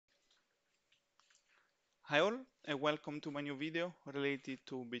Hi all, and welcome to my new video related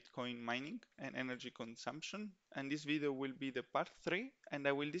to Bitcoin mining and energy consumption. And this video will be the part 3, and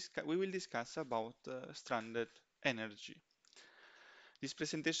we will discuss about stranded energy. This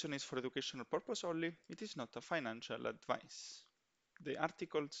presentation is for educational purpose only. It is not a financial advice. The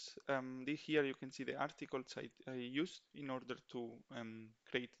articles, here you can see the articles I used in order to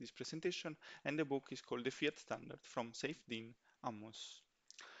create this presentation, and the book is called The Fiat Standard from Saifedean Ammous.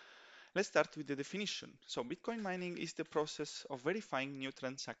 Let's start with the definition. So Bitcoin mining is the process of verifying new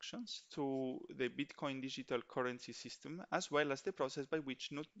transactions to the Bitcoin digital currency system, as well as the process by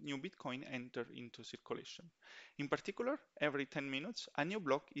which new Bitcoin enter into circulation. In particular, every 10 minutes, a new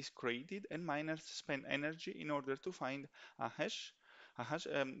block is created and miners spend energy in order to find a hash,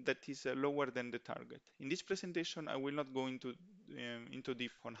 that is lower than the target. In this presentation, I will not go into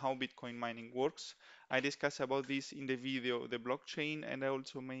deep on how Bitcoin mining works. I discussed about this in the video, the blockchain, and I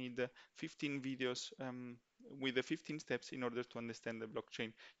also made 15 videos with the 15 steps in order to understand the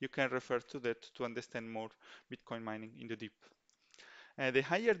blockchain. You can refer to that to understand more Bitcoin mining in the deep. The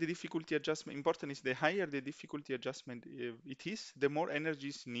higher the difficulty adjustment, important is the higher the difficulty adjustment it is, the more energy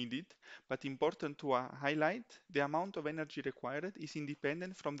is needed. But important to highlight, the amount of energy required is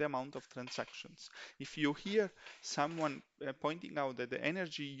independent from the amount of transactions. If you hear someone pointing out that the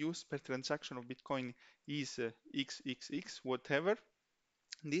energy used per transaction of Bitcoin is XXX, whatever,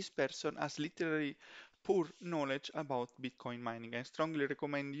 this person has literally poor knowledge about Bitcoin mining. I strongly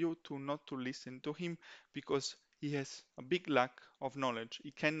recommend you to not to listen to him because he has a big lack of knowledge. He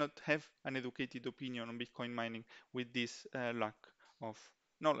cannot have an educated opinion on Bitcoin mining with this lack of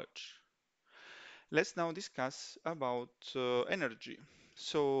knowledge. Let's now discuss about energy.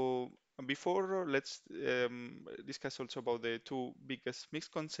 So before, let's discuss also about the two biggest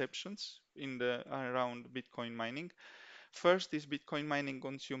misconceptions in the around Bitcoin mining. First is Bitcoin mining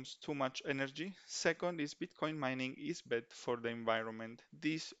consumes too much energy. Second is Bitcoin mining is bad for the environment.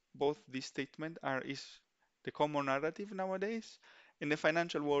 Both these statements is the common narrative nowadays, and the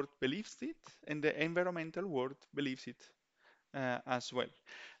financial world believes it, and the environmental world believes it as well.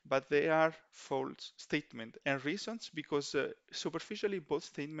 But they are false statements and reasons because superficially both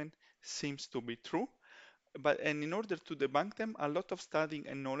statements seems to be true. And in order to debunk them, a lot of studying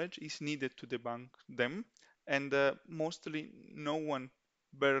and knowledge is needed to debunk them. And mostly no one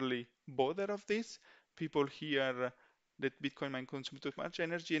barely bother of this. People hear that Bitcoin mine consumes too much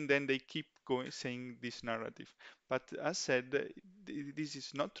energy, and then they keep going saying this narrative. But as said, this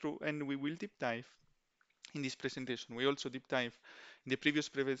is not true, and we will deep dive in this presentation. We also deep dive in the previous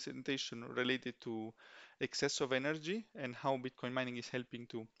presentation related to excess of energy and how Bitcoin mining is helping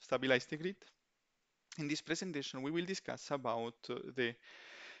to stabilize the grid. In this presentation, we will discuss about the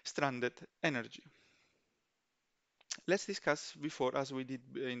stranded energy. Let's discuss before, as we did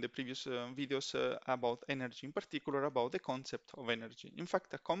in the previous videos, about energy, in particular about the concept of energy. In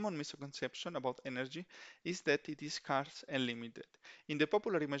fact, a common misconception about energy is that it is scarce and limited. In the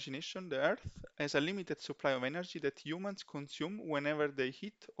popular imagination, the Earth has a limited supply of energy that humans consume whenever they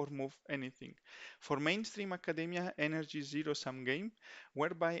hit or move anything. For mainstream academia, energy is zero-sum game,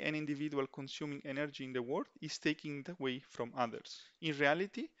 whereby an individual consuming energy in the world is taking it away from others. In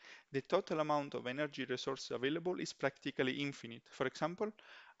reality, the total amount of energy resource available is practically infinite. For example,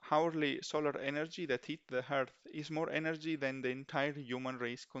 hourly solar energy that hit the Earth is more energy than the entire human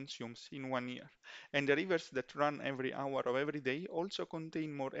race consumes in 1 year. And the rivers that run every hour of every day also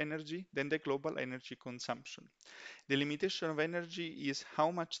contain more energy than the global energy consumption. The limitation of energy is how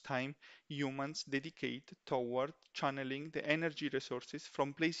much time humans dedicate toward channeling the energy resources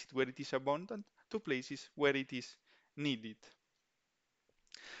from places where it is abundant to places where it is needed.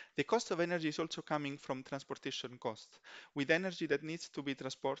 The cost of energy is also coming from transportation cost, with energy that needs to be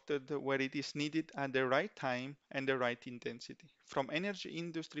transported where it is needed at the right time and the right intensity. From energy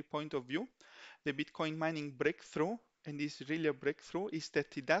industry point of view, the Bitcoin mining breakthrough, and this is really a breakthrough, is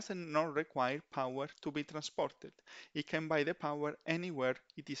that it doesn't not require power to be transported. It can buy the power anywhere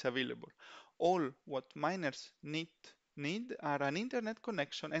it is available. All what miners need are an internet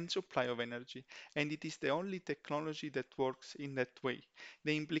connection and supply of energy, and it is the only technology that works in that way.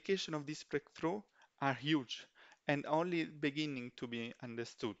 The implications of this breakthrough are huge and only beginning to be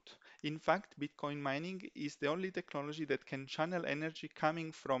understood. In fact, Bitcoin mining is the only technology that can channel energy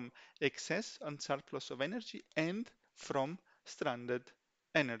coming from excess and surplus of energy and from stranded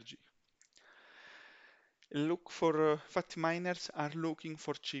energy. In fact, miners are looking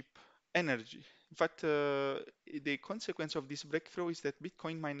for cheap energy. In fact, the consequence of this breakthrough is that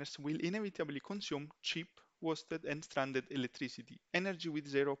Bitcoin miners will inevitably consume cheap wasted and stranded electricity, energy with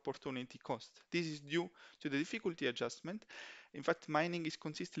zero opportunity cost. This is due to the difficulty adjustment. In fact, mining is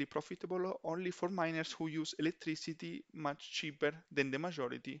consistently profitable only for miners who use electricity much cheaper than the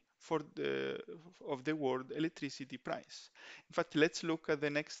majority of the world electricity price. In fact, let's look at the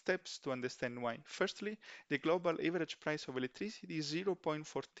next steps to understand why. Firstly, the global average price of electricity is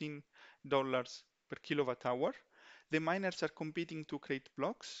 $0.14 per kilowatt hour. The miners are competing to create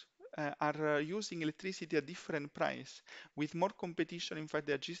blocks, are using electricity at different price. With more competition, in fact,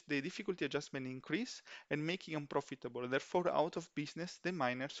 the difficulty adjustment increase and making unprofitable. Therefore, out of business the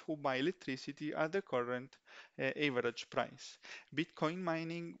miners who buy electricity at the current average price. Bitcoin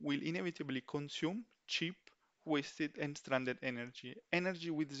mining will inevitably consume cheap, wasted, and stranded energy. Energy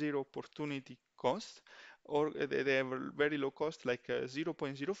with zero opportunity cost, or they have a very low cost like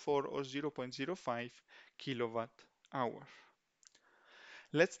 0.04 or 0.05 kilowatt hour.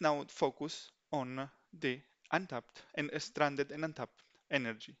 Let's now focus on the untapped and stranded and untapped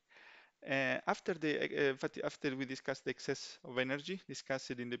energy. After we discussed the excess of energy,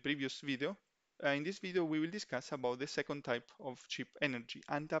 discussed it in the previous video, in this video we will discuss about the second type of cheap energy,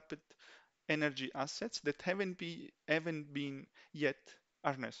 untapped energy assets that haven't been yet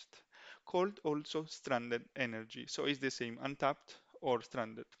harnessed, called also stranded energy. So it's the same, untapped or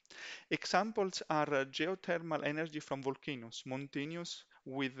stranded. Examples are geothermal energy from volcanoes, mountainous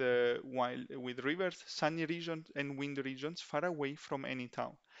with rivers, sunny regions, and wind regions far away from any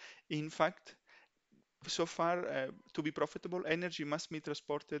town. In fact, so far, to be profitable, energy must be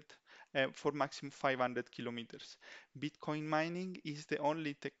transported for maximum 500 kilometers. Bitcoin mining is the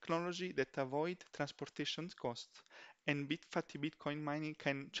only technology that avoid transportation costs. And Bitcoin mining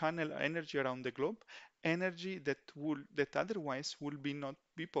can channel energy around the globe, energy that otherwise would be not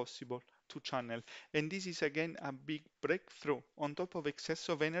be possible to channel. And this is again a big breakthrough. On top of excess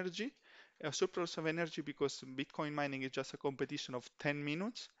of energy, a surplus of energy, because Bitcoin mining is just a competition of 10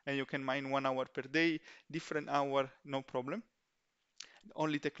 minutes and you can mine 1 hour per day, different hour, no problem.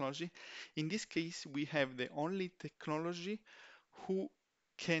 Only technology. In this case, we have the only technology who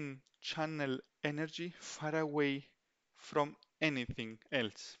can channel energy far away from anything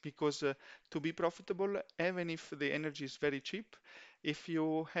else. Because to be profitable, even if the energy is very cheap, if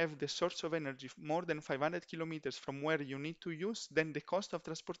you have the source of energy more than 500 kilometers from where you need to use, then the cost of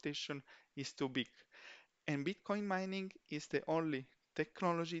transportation is too big. And Bitcoin mining is the only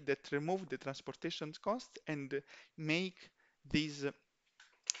technology that remove the transportation cost and make this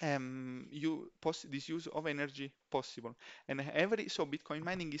this use of energy possible. And so Bitcoin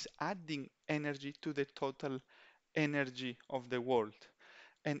mining is adding energy to the total energy of the world.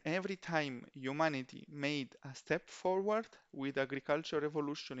 And every time humanity made a step forward with agricultural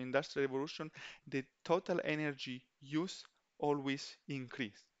revolution, industrial revolution, the total energy use always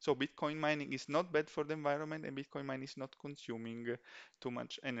increased. So Bitcoin mining is not bad for the environment, and Bitcoin mining is not consuming too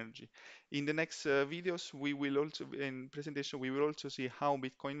much energy. In the next videos, we will also, in presentation, we will also see how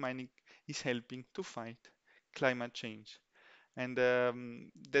Bitcoin mining is helping to fight climate change. And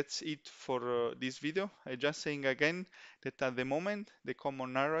that's it for this video. I just saying again that at the moment, the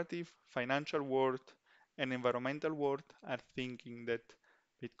common narrative, financial world and environmental world are thinking that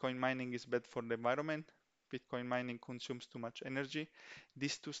Bitcoin mining is bad for the environment. Bitcoin mining consumes too much energy.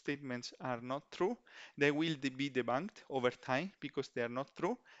 These two statements are not true. They will be debunked over time because they are not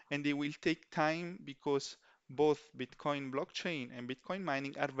true, and they will take time because both Bitcoin blockchain and Bitcoin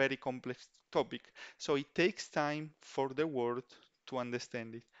mining are very complex topic. So it takes time for the world to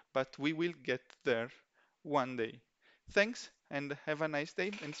understand it, but we will get there one day. Thanks and have a nice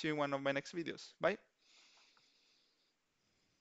day, and see you in one of my next videos. Bye.